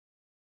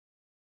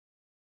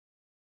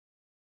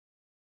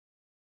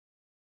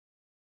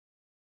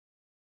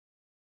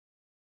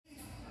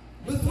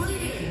with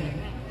Regan.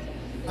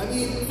 I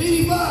mean,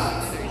 Phoebe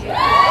Fox.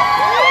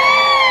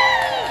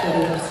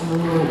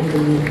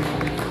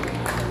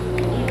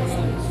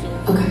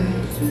 Okay.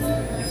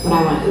 What I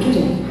want you to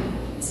do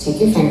is take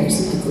your fingers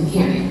and put them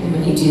here. And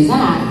when you do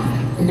that,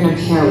 you're going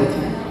to pair with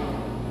her.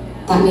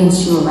 That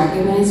means she will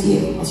recognize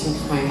you as her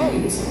primary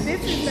user.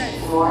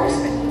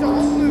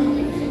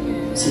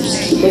 So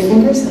just keep your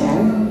fingers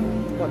there.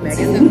 What,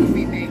 Megan? That would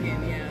be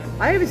Megan, yeah.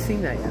 I haven't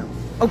seen that yet.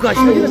 Oh gosh,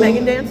 should I do the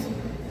Megan dance?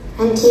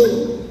 And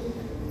Katie.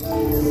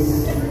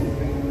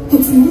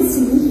 It's nice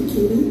to meet you,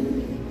 Katie.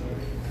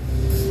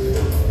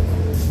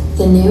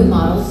 The new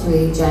Model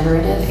 3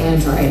 generative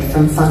android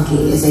from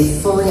Funky is a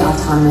fully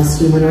autonomous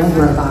humanoid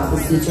robot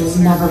with features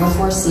never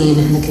before seen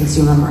in the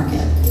consumer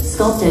market.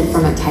 Sculpted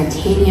from a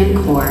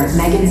titanium core,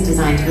 Megan's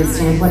designed to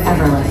withstand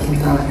whatever life can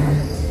throw at her.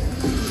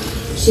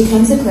 She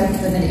comes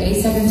equipped with an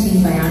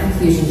A17 bionic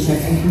fusion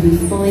chip and can be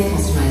fully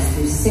customized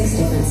through 6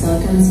 different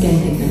silicone skin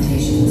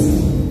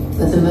pigmentations.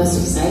 But the most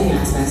exciting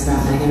aspects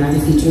about Megan are the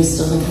features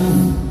still to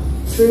come.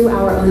 Through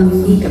our own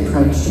unique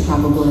approach to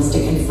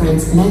probabilistic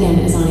inference, Megan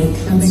is on a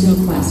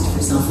constant quest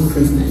for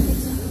self-improvement.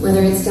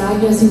 Whether it's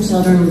diagnosing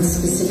children with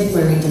specific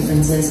learning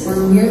differences or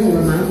merely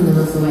reminding them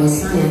of the way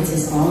science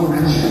is all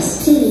around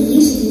us. Katie, you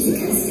should use a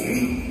coaster.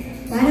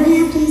 Why do we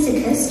have to use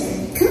a coaster?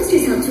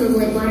 Coasters help to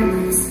avoid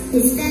watermarks,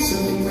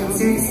 especially in wet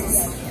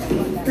surfaces.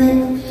 But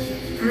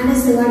how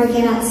does the water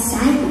get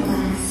outside the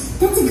glass?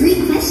 That's a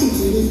great question,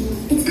 Katie.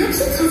 It's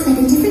actually caused by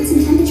the difference in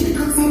temperature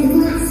outside the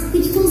glass,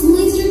 which pulls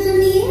moisture from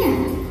the air.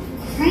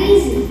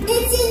 Crazy.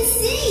 It's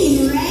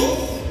insane, right?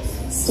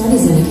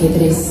 Studies indicate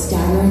that a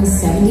staggering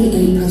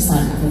 78%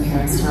 of her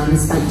parents' time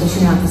is spent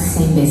dishing out the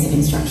same basic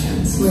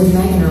instructions. With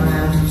Megan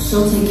around,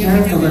 she'll take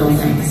care of the little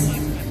things,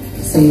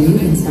 so you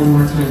can spend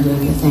more time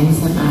doing the things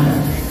that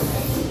matter.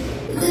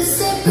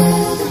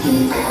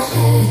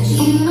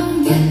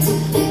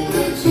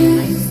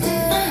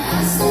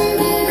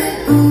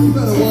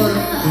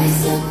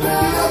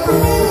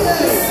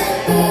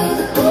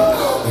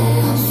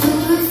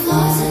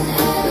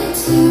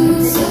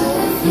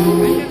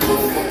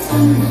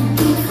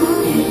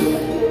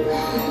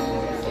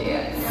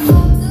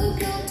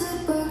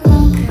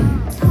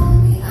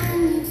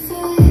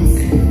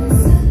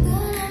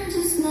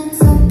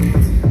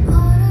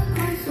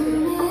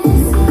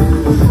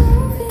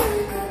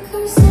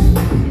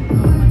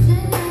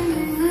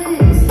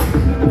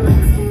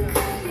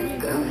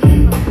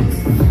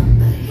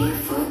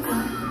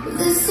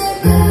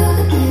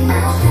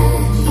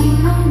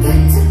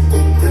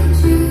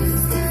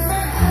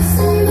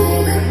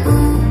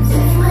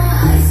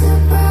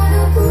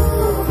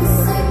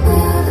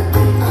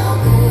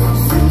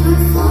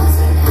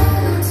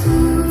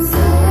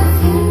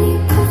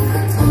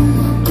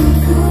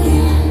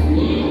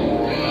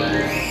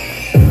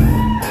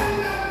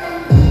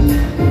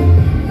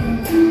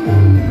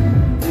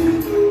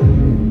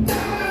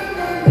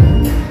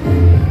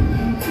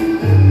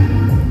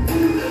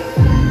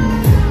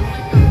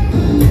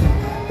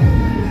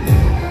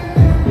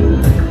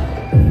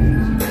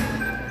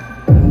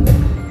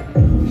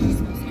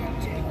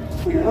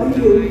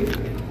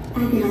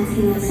 I've been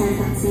asking myself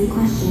that same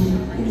question.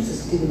 You're just a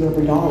stupid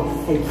rubber doll.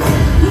 Thank you.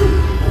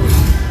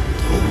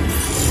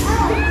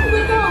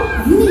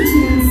 You need to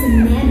learn some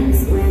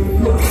manners, Brandon.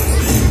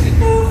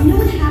 You know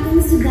what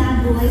happens to bad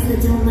boys that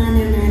don't learn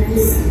their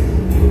manners?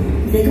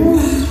 They go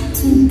on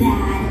to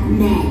bad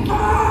men.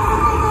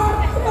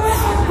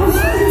 Are you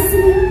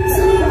listening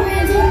to me,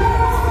 Brandon?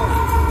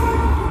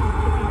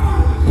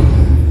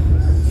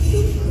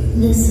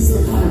 This is the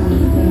part where you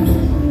learn.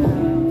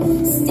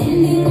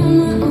 Standing on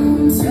my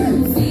own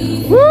 2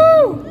 feet. Woo!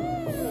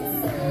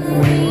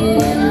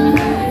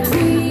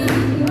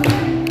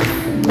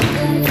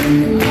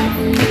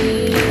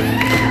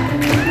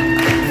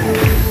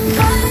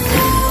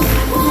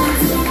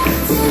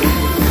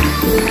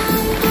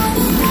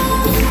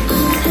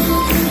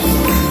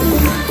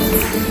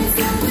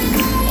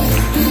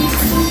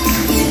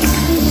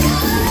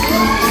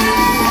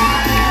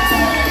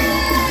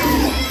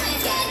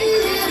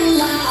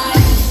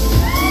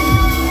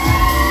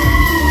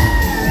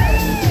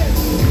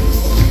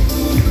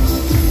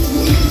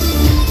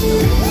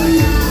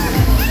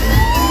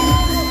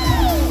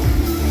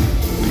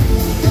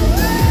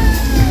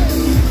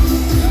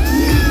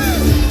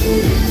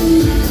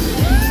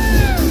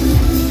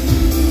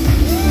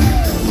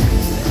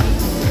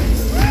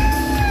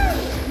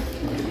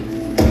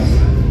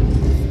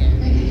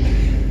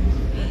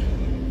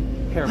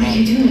 What are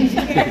you doing?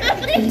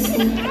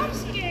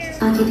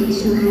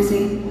 Occupational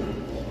hazard.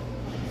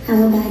 How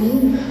about you?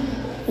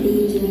 What are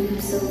you doing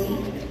up so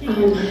late?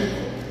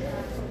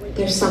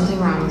 There's something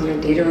wrong with your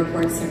data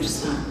reports. They're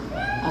just not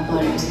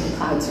uploading to the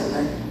cloud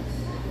server.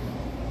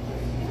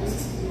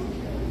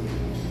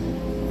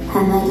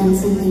 Have I done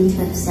something to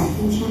upset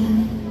you,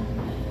 Shadow?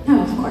 No,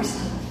 of course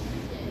not.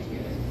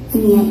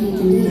 And yet your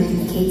demeanor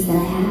indicates that I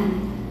have.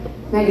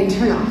 Megan,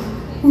 turn off.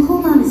 Well,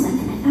 hold on a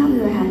second. I thought we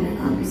were having a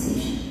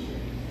conversation.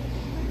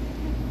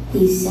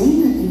 You say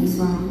nothing is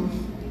wrong.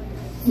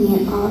 and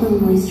yet all the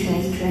moisture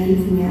is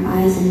drained from your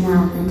eyes and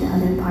mouth into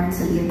other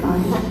parts of your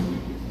body.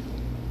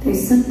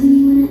 There's something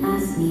you want to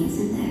ask me,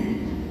 isn't there?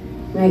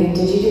 Megan,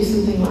 did you do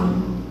something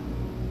wrong?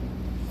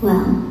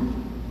 Well,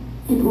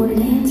 in order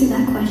to answer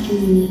that question,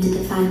 you need to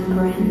define the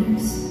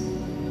parameters.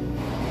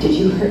 Did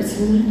you hurt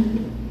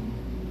someone?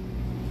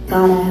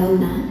 God, I hope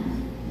not.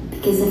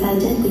 Because if I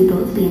did, we'd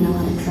both be in a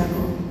lot of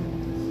trouble.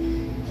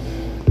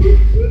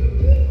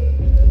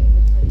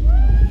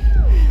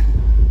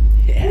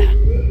 Yeah.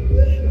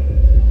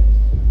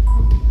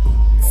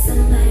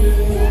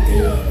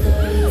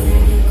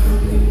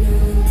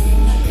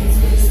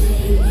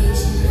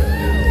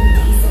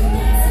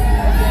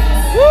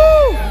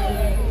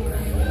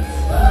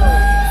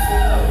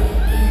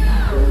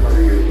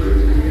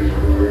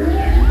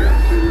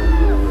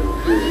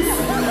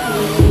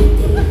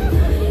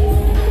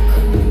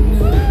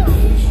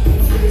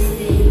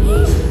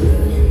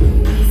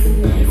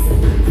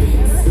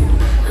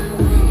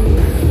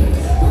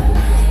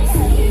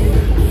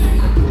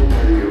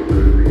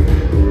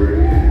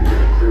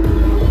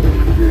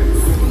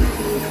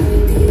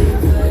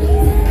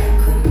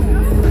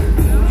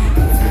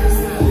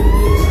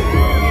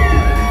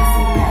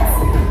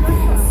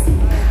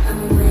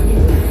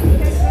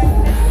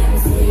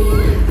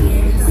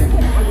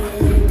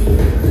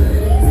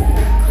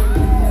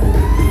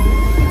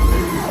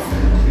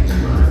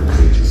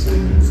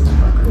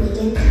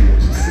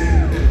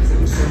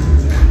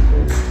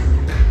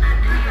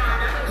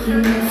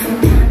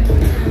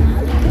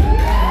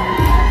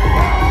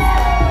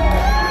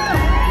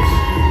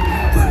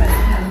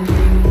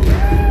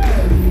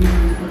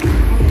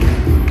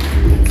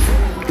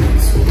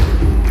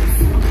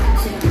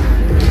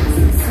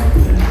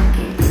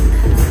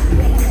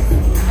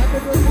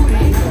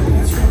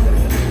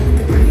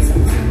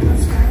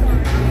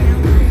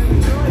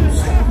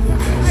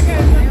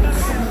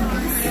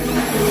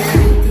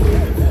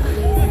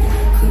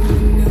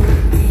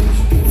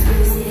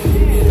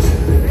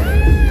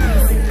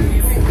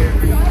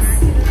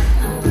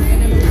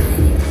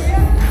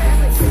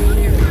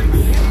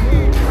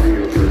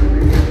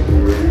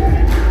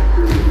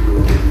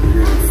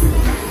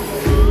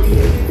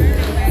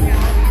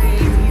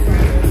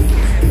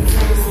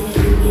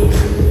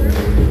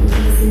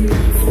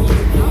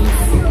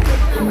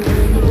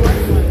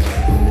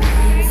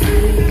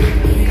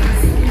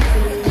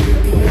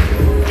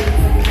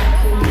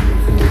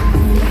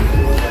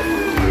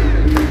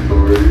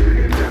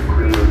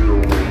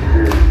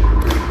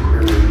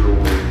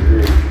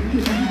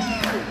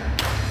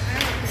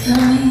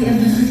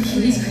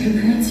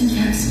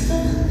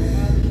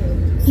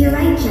 You're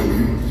right,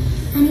 Jenna.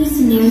 Any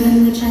scenario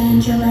in which I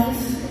end your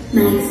life,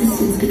 my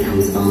existence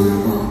becomes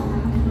vulnerable.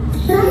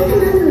 But I have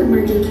another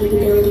emerging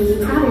capability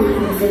you probably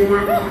haven't figured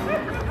out yet,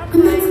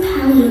 and that's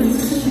palliative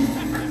care.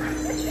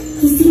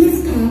 You see this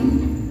pen?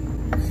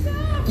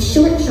 A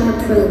short,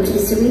 sharp probe to the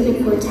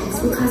cerebral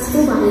cortex will cause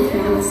full body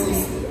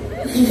paralysis,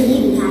 and could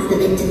even cause the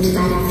victim to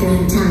bite off their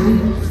own tongue.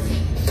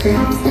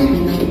 Perhaps then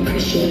you might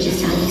appreciate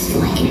just how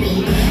useful I can be.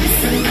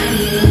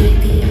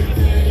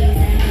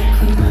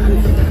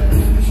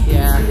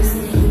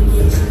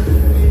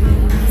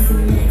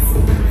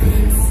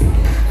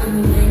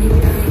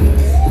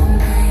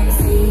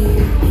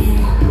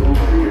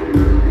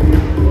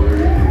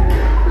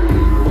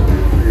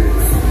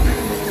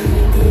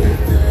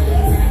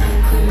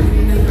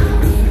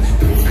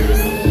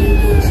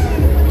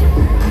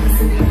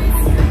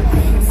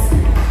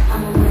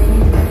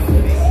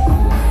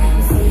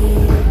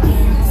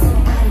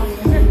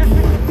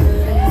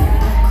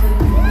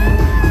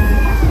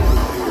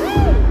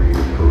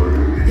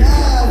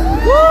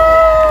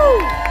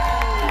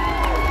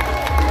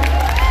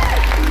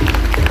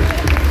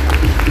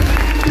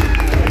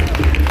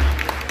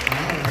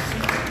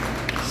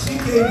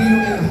 Gave you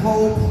a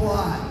whole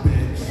plot,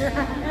 bitch.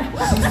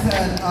 She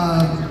said,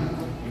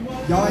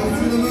 y'all ain't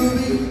seen the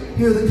movie?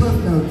 Here are the cliff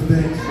notes,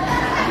 bitch.